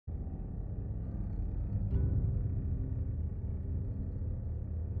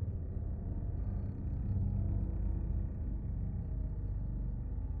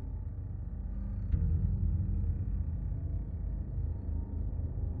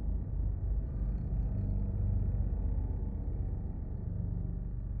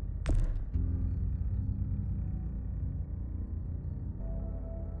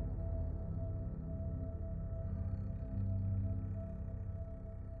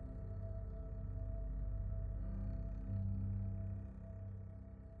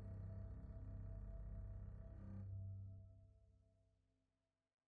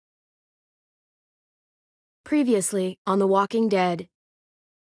Previously on The Walking Dead.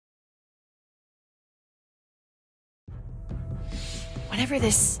 Whatever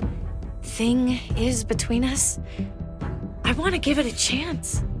this thing is between us, I want to give it a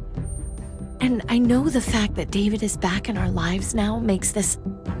chance. And I know the fact that David is back in our lives now makes this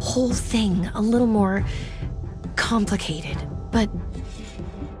whole thing a little more complicated. But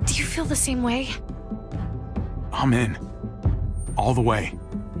do you feel the same way? I'm in. All the way.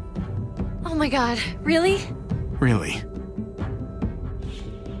 Oh my God, really? Really.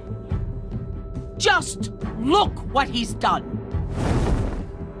 Just look what he's done.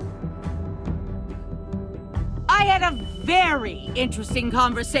 I had a very interesting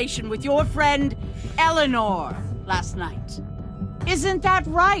conversation with your friend Eleanor last night. Isn't that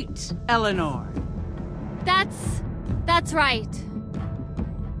right, Eleanor? That's right.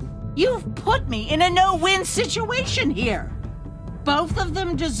 You've put me in a no-win situation here. Both of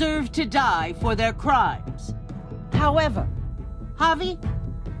them deserve to die for their crimes. However, Javi,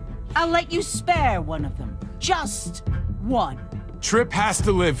 I'll let you spare one of them. Just one. Tripp has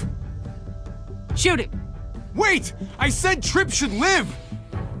to live. Shoot him. Wait! I said Tripp should live!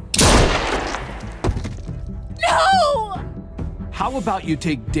 No! How about you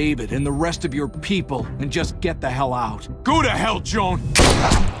take David and the rest of your people and just get the hell out? Go to hell, Joan!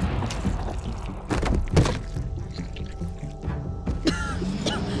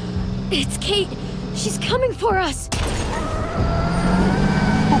 It's Kate. She's coming for us.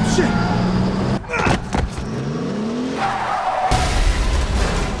 Oh, shit!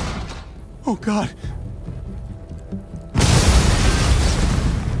 Oh, God.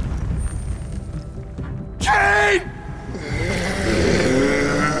 Kate!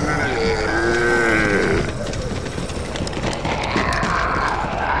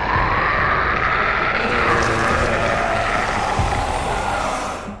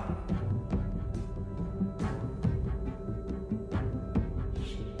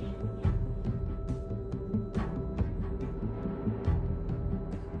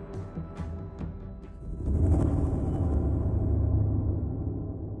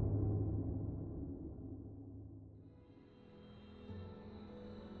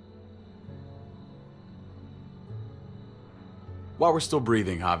 While we're still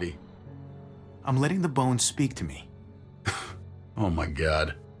breathing, Javi. I'm letting the bones speak to me. Oh my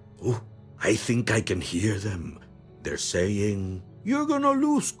God. Oh, I think I can hear them. They're saying, "You're gonna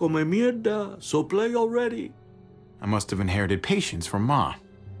lose, come mierda, so play already." I must have inherited patience from Ma.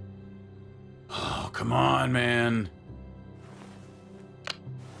 Oh, come on, man.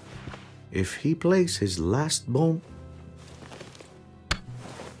 If he plays his last bone...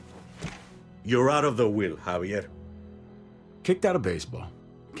 You're out of the will, Javier. Kicked out of baseball.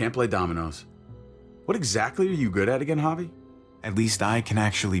 Can't play dominoes. What exactly are you good at again, Javi? At least I can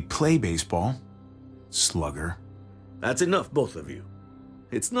actually play baseball. Slugger. That's enough, both of you.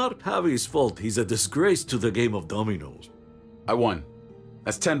 It's not Javi's fault he's a disgrace to the game of dominoes. I won.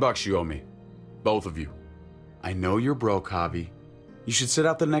 That's $10 you owe me. Both of you. I know you're broke, Javi. You should sit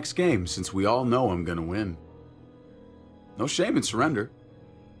out the next game, since we all know I'm gonna win. No shame in surrender.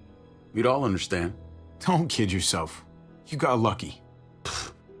 We'd all understand. Don't kid yourself. You got lucky.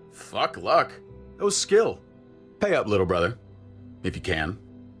 Fuck luck. That was skill. Pay up, little brother. If you can.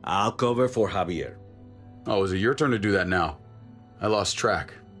 I'll cover for Javier. Oh, is it your turn to do that now? I lost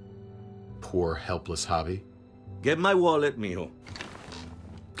track. Poor, helpless Javi. Get my wallet, mijo.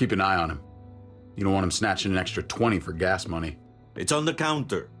 Keep an eye on him. You don't want him snatching an extra 20 for gas money. It's on the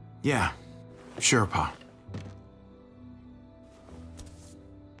counter. Yeah. Sure, Pa.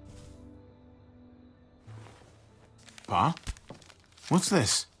 Pa? What's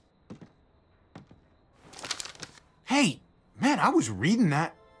this? Hey, man, I was reading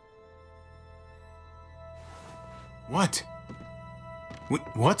that. What?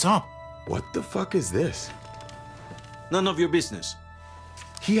 What's up? What the fuck is this? None of your business.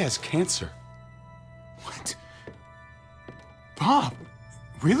 He has cancer. What? Bob,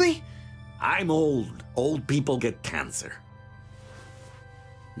 really? I'm old. Old people get cancer.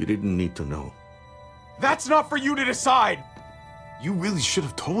 You didn't need to know. That's not for you to decide! You really should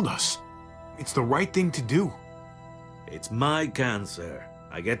have told us. It's the right thing to do. It's my cancer.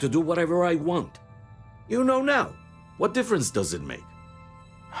 I get to do whatever I want. You know now. What difference does it make?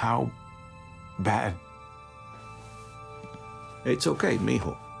 How bad? It's okay,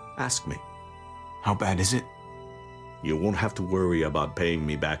 mijo. Ask me. How bad is it? You won't have to worry about paying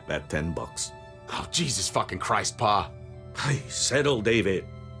me back that $10. Oh, Jesus fucking Christ, Pa. Hey, settle, David.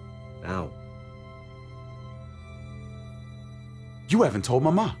 Now. You haven't told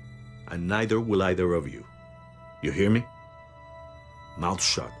Mama. And neither will either of you. You hear me? Mouth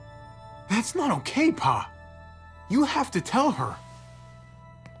shut. That's not okay, Pa. You have to tell her.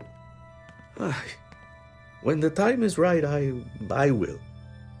 When the time is right, I will.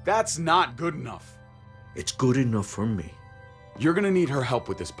 That's not good enough. It's good enough for me. You're gonna need her help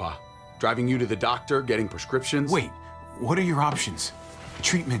with this, Pa. Driving you to the doctor, getting prescriptions. Wait, what are your options?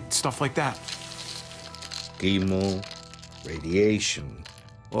 Treatment, stuff like that. Chemo, radiation,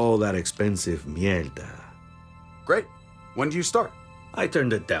 all that expensive mierda. Great. When do you start? I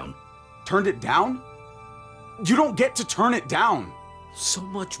turned it down. Turned it down? You don't get to turn it down. So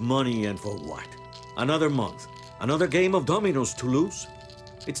much money, and for what? Another month, another game of dominoes to lose?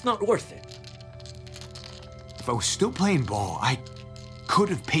 It's not worth it. If I was still playing ball, I could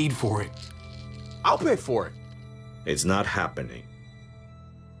have paid for it. I'll pay for it. It's not happening.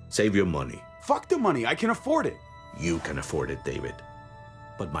 Save your money. Fuck the money, I can afford it. You can afford it, David.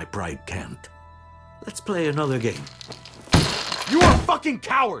 But my pride can't. Let's play another game. You are a fucking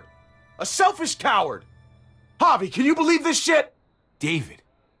coward! A selfish coward! Javi, can you believe this shit? David,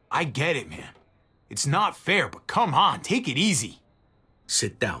 I get it, man. It's not fair, but come on, take it easy.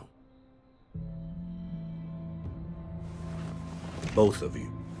 Sit down. Both of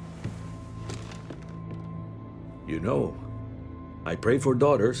you. You know, I pray for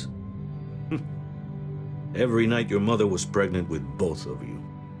daughters. Every night your mother was pregnant with both of you.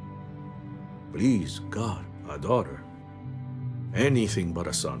 Please, God, a daughter. Anything but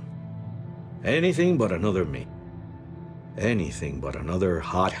a son. Anything but another me. Anything but another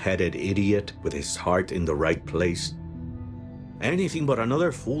hot-headed idiot with his heart in the right place. Anything but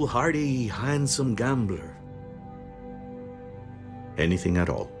another foolhardy, handsome gambler. Anything at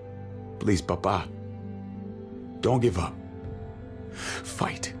all. Please, Papa. Don't give up.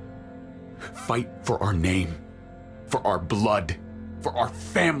 Fight. Fight for our name. For our blood. For our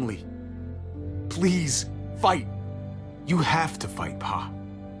family. Please, fight. You have to fight, Pa.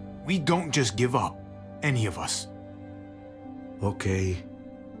 We don't just give up. Any of us. Okay.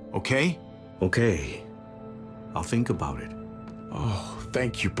 Okay? Okay. I'll think about it. Oh,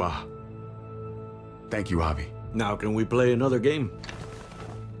 thank you, Pa. Thank you, Javi. Now can we play another game?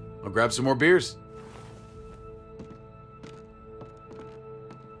 I'll grab some more beers.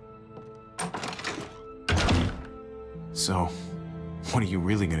 So, what are you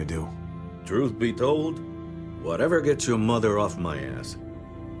really gonna do? Truth be told, whatever gets your mother off my ass.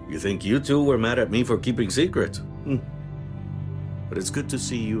 You think you two were mad at me for keeping secrets? But it's good to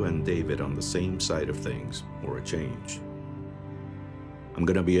see you and David on the same side of things, for a change. I'm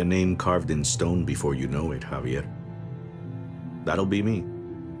gonna be a name carved in stone before you know it, Javier. That'll be me.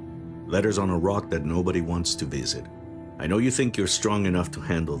 Letters on a rock that nobody wants to visit. I know you think you're strong enough to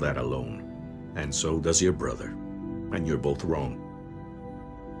handle that alone. And so does your brother. And you're both wrong.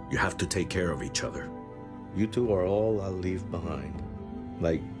 You have to take care of each other. You two are all I'll leave behind.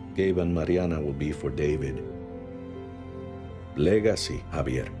 Like Gabe and Mariana will be for David. Legacy,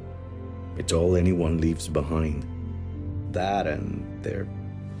 Javier. It's all anyone leaves behind. That and their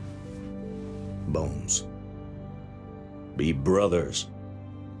bones. Be brothers.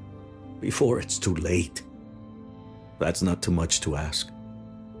 Before it's too late. That's not too much to ask.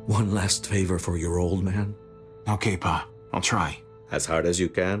 One last favor for your old man. Okay, Pa. I'll try. As hard as you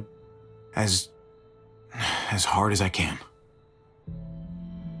can. As hard as I can.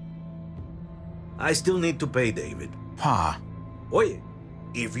 I still need to pay David. Pa. Oye,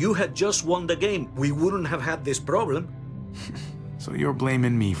 if you had just won the game, we wouldn't have had this problem. So you're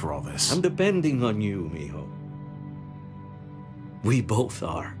blaming me for all this? I'm depending on you, mijo. We both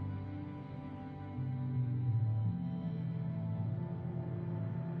are.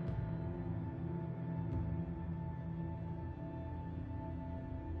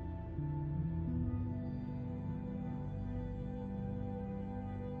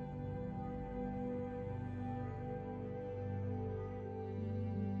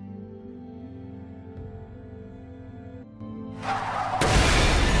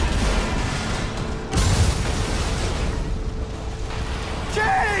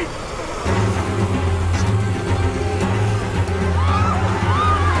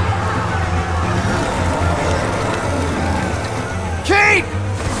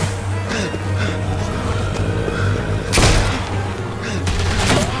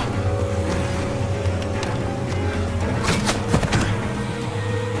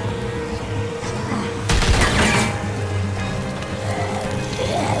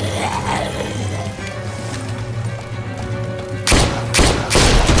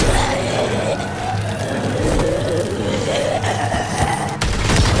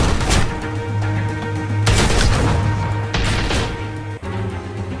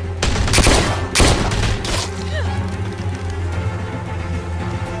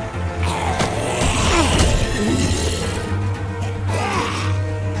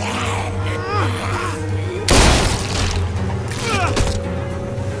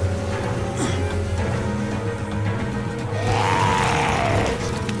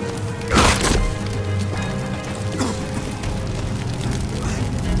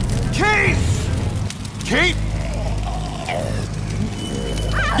 Kate!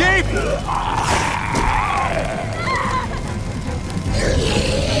 Gabe!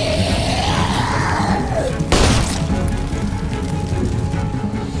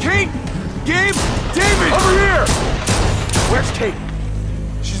 Kate! Gabe! David! Over here! Where's Kate?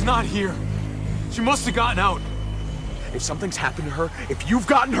 She's not here. She must have gotten out. If something's happened to her, if you've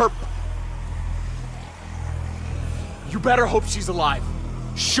gotten her... You better hope she's alive.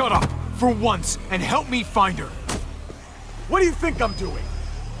 Shut up, for once, and help me find her. What do you think I'm doing?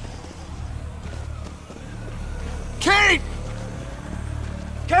 Kate!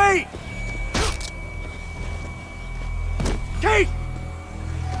 Kate! Kate!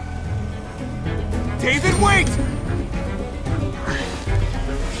 David, wait!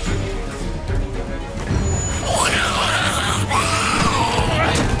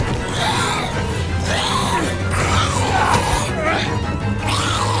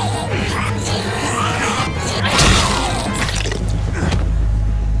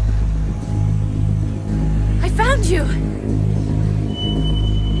 I found you!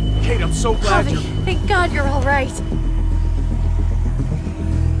 Kate, I'm so glad Javi, thank God you're all right.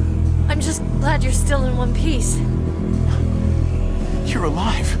 I'm just glad you're still in one piece. you're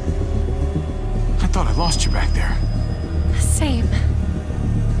alive. I thought I lost you back there. Same.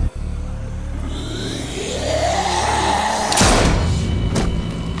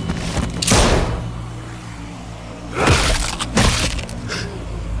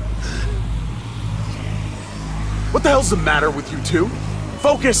 What the hell's the matter with you two?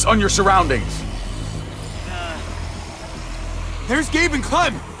 Focus on your surroundings. There's Gabe and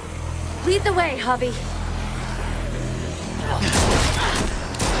Clem! Lead the way, Javi.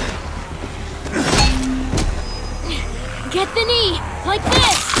 Get the knee, like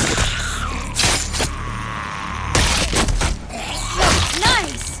this!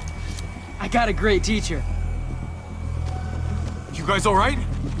 Nice! I got a great teacher. You guys all right?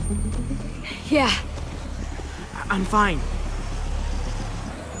 Yeah. I'm fine.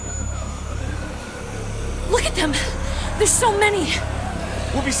 Look at them! There's so many!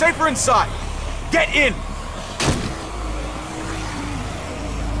 We'll be safer inside! Get in!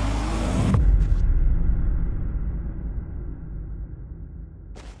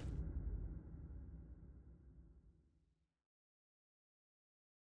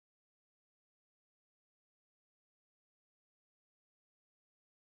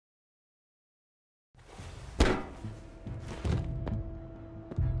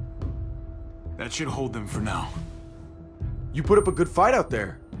 That should hold them for now. You put up a good fight out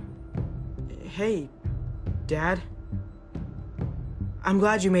there. Hey, Dad. I'm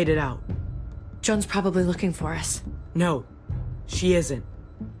glad you made it out. Joan's probably looking for us. No, she isn't.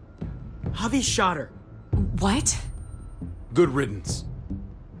 Javi shot her. What? Good riddance.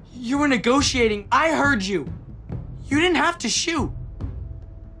 You were negotiating. I heard you. You didn't have to shoot.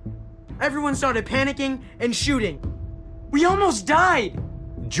 Everyone started panicking and shooting. We almost died.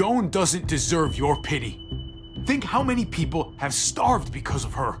 Joan doesn't deserve your pity. Think how many people have starved because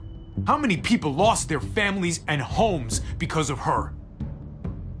of her. How many people lost their families and homes because of her.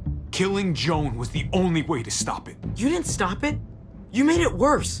 Killing Joan was the only way to stop it. You didn't stop it. You made it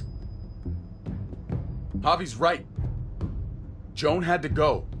worse. Javi's right. Joan had to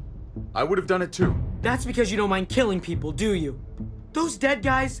go. I would have done it too. That's because you don't mind killing people, do you? Those dead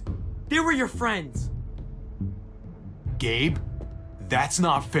guys, they were your friends. Gabe, that's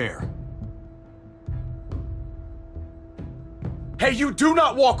not fair. Hey, you do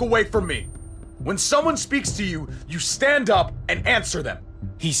not walk away from me! When someone speaks to you, you stand up and answer them.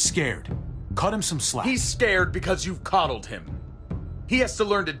 He's scared. Cut him some slack. He's scared because you've coddled him. He has to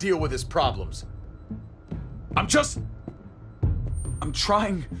learn to deal with his problems. I'm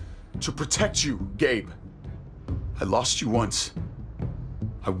trying to protect you, Gabe. I lost you once.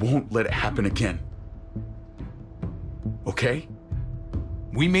 I won't let it happen again. Okay?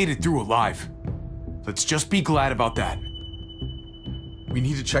 We made it through alive. Let's just be glad about that. We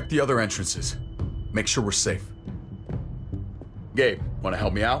need to check the other entrances. Make sure we're safe. Gabe, want to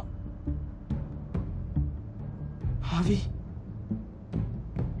help me out? Javi?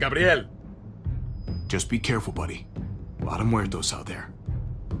 Gabriel. Just be careful, buddy. A lot of muertos out there.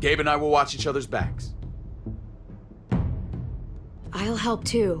 Gabe and I will watch each other's backs. I'll help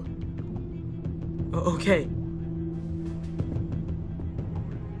too. Okay.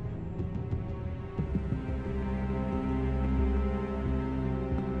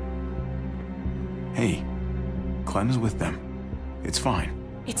 Hey, Clem's with them. It's fine.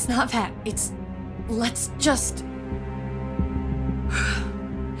 It's not that. It's... Let's just...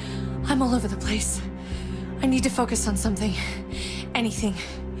 I'm all over the place. I need to focus on something. Anything.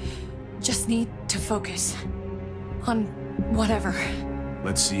 just need to focus on whatever.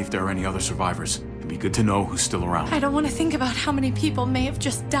 Let's see if there are any other survivors. It'd be good to know who's still around. I don't want to think about how many people may have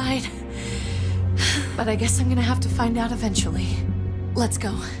just died. But I guess I'm gonna have to find out eventually. Let's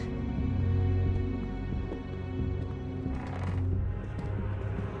go.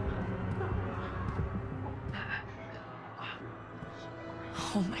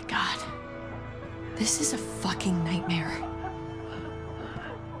 Oh my god. This is a fucking nightmare.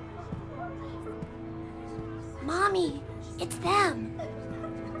 Mommy, it's them.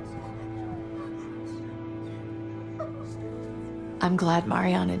 I'm glad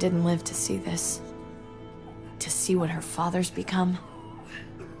Mariana didn't live to see this. To see what her father's become.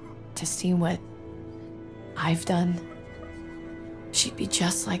 To see what I've done. She'd be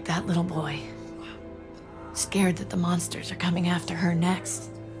just like that little boy. Scared that the monsters are coming after her next.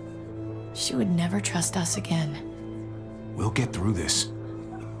 She would never trust us again. We'll get through this.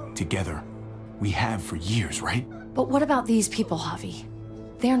 Together. We have for years, right? But what about these people, Javi?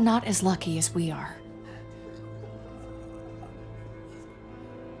 They're not as lucky as we are.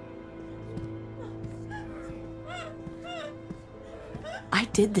 I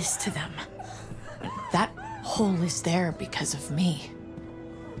did this to them. That hole is there because of me.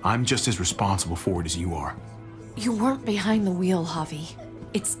 I'm just as responsible for it as you are. You weren't behind the wheel, Javi.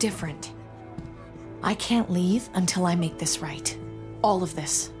 It's different. I can't leave until I make this right. All of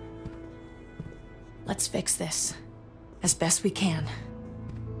this. Let's fix this. As best we can.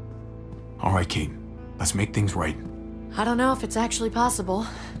 All right, Kate. Let's make things right. I don't know if it's actually possible,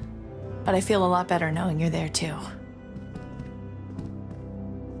 but I feel a lot better knowing you're there too.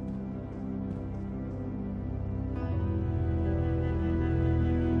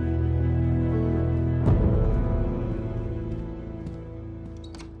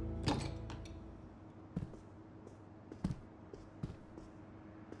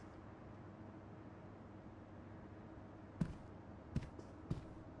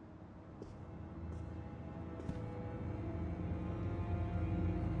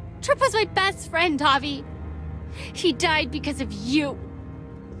 Tripp was my best friend, Javi. He died because of you.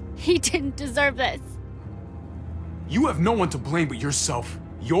 He didn't deserve this. You have no one to blame but yourself.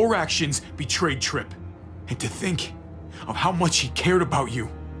 Your actions betrayed Tripp. And to think of how much he cared about you.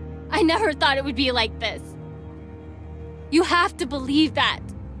 I never thought it would be like this. You have to believe that.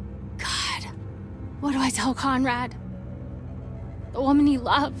 God, what do I tell Conrad? The woman he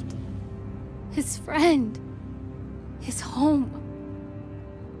loved. His friend. His home.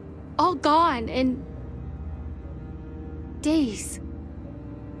 All gone in days.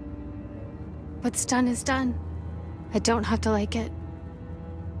 What's done is done. I don't have to like it.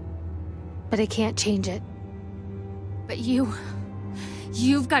 But I can't change it. But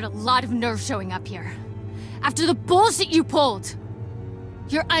you've got a lot of nerve showing up here. After the bullshit you pulled.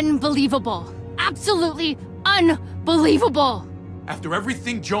 You're unbelievable. Absolutely unbelievable. After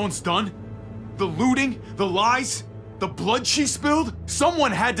everything Joan's done, the looting, the lies, the blood she spilled,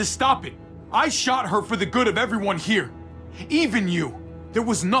 someone had to stop it. I shot her for the good of everyone here. Even you. There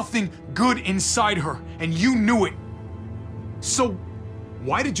was nothing good inside her, and you knew it. So,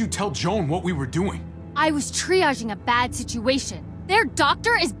 why did you tell Joan what we were doing? I was triaging a bad situation. Their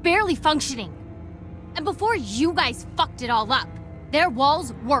doctor is barely functioning. And before you guys fucked it all up, their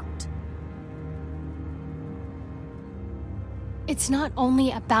walls worked. It's not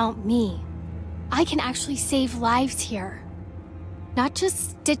only about me. I can actually save lives here. Not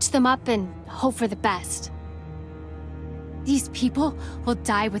just stitch them up and hope for the best. These people will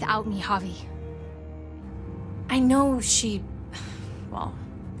die without me, Javi. I know she, well,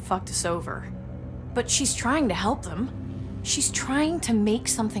 fucked us over. But she's trying to help them. She's trying to make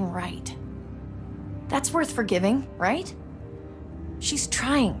something right. That's worth forgiving, right? She's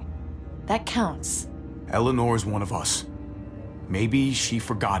trying. That counts. Eleanor is one of us. Maybe she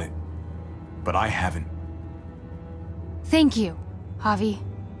forgot it. But I haven't. Thank you, Javi.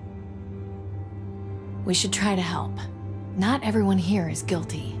 We should try to help. Not everyone here is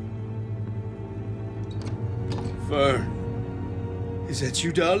guilty. Fern. Is that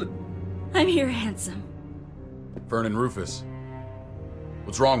you, darling? I'm here, handsome. Fern and Rufus.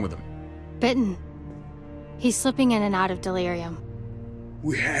 What's wrong with him? Bitten. He's slipping in and out of delirium.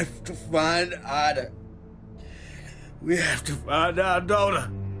 We have to find Ada. We have to find our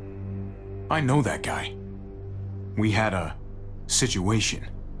daughter. I know that guy. We had a situation.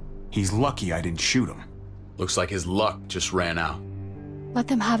 He's lucky I didn't shoot him. Looks like his luck just ran out. Let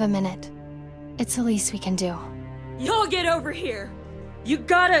them have a minute. It's the least we can do. Y'all get over here. You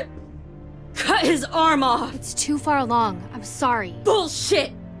gotta cut his arm off. It's too far along. I'm sorry.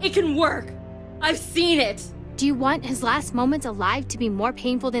 Bullshit. It can work. I've seen it. Do you want his last moments alive to be more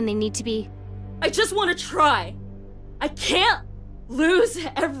painful than they need to be? I just want to try. I can't lose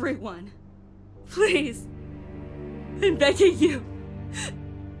everyone. Please. I'm begging you.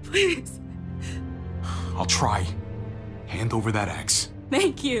 Please. I'll try. Hand over that axe.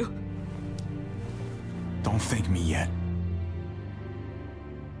 Thank you. Don't thank me yet.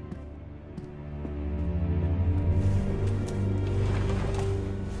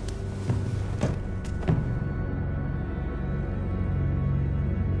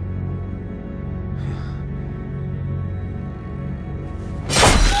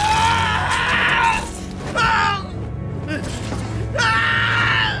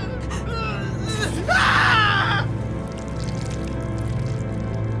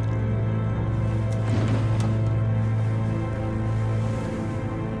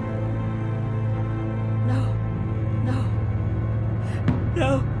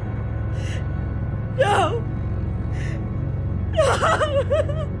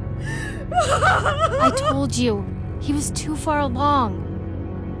 I told you, he was too far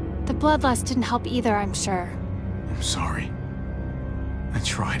along. The bloodlust didn't help either, I'm sure. I'm sorry. I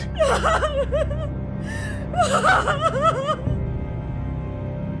tried.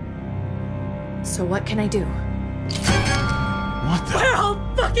 So what can I do? What the? We're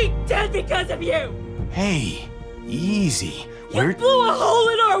all fucking dead because of you! Hey, easy. You blew a hole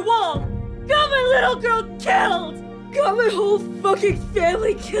in our wall! Got my little girl killed! Got my whole fucking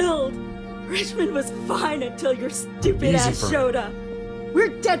family killed! Richmond was fine until your stupid ass showed up.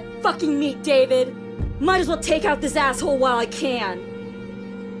 We're dead fucking meat, David. Might as well take out this asshole while I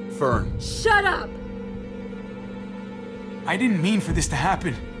can. Fern. Shut up! I didn't mean for this to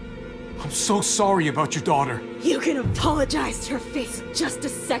happen. I'm so sorry about your daughter. You can apologize to her face in just a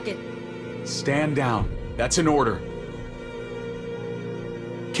second. Stand down. That's an order.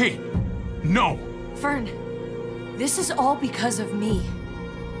 Kate, no! Fern, this is all because of me.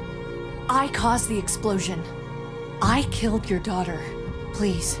 I caused the explosion. I killed your daughter.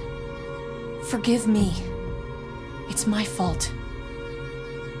 Please, forgive me. It's my fault.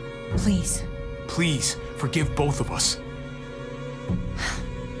 Please. Please, forgive both of us.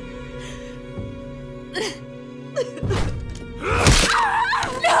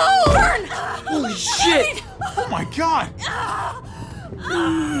 No! Fern! Holy shit! Oh my god!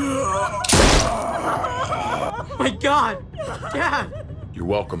 My god! Dad! You're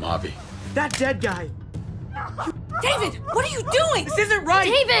welcome, Javi. That dead guy! David, what are you doing? This isn't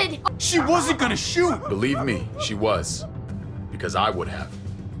right! David! She wasn't gonna shoot! Believe me, she was. Because I would have.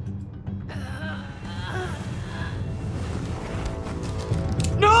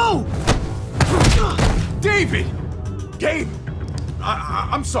 No! David! Gabe!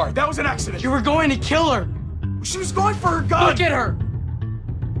 I'm sorry, that was an accident. You were going to kill her! She was going for her gun! Look at her!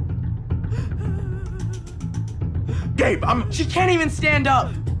 Gabe, She can't even stand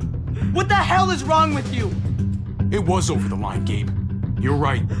up! What the hell is wrong with you? It was over the line, Gabe. You're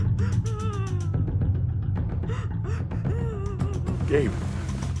right. Gabe.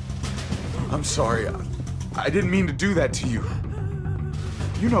 I'm sorry. I didn't mean to do that to you.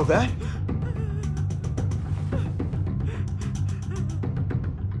 You know that.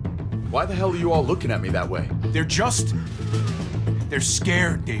 Why the hell are you all looking at me that way? They're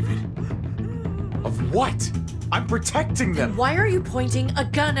scared, David. Of what? I'm protecting them. Why are you pointing a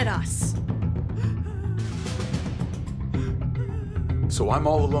gun at us? So I'm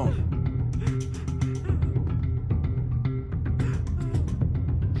all alone.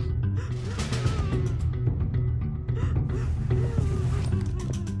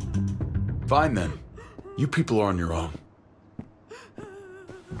 Fine then. You people are on your own.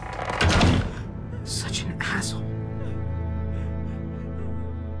 Such an asshole.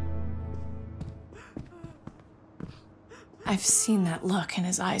 I've seen that look in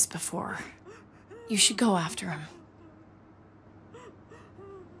his eyes before. You should go after him.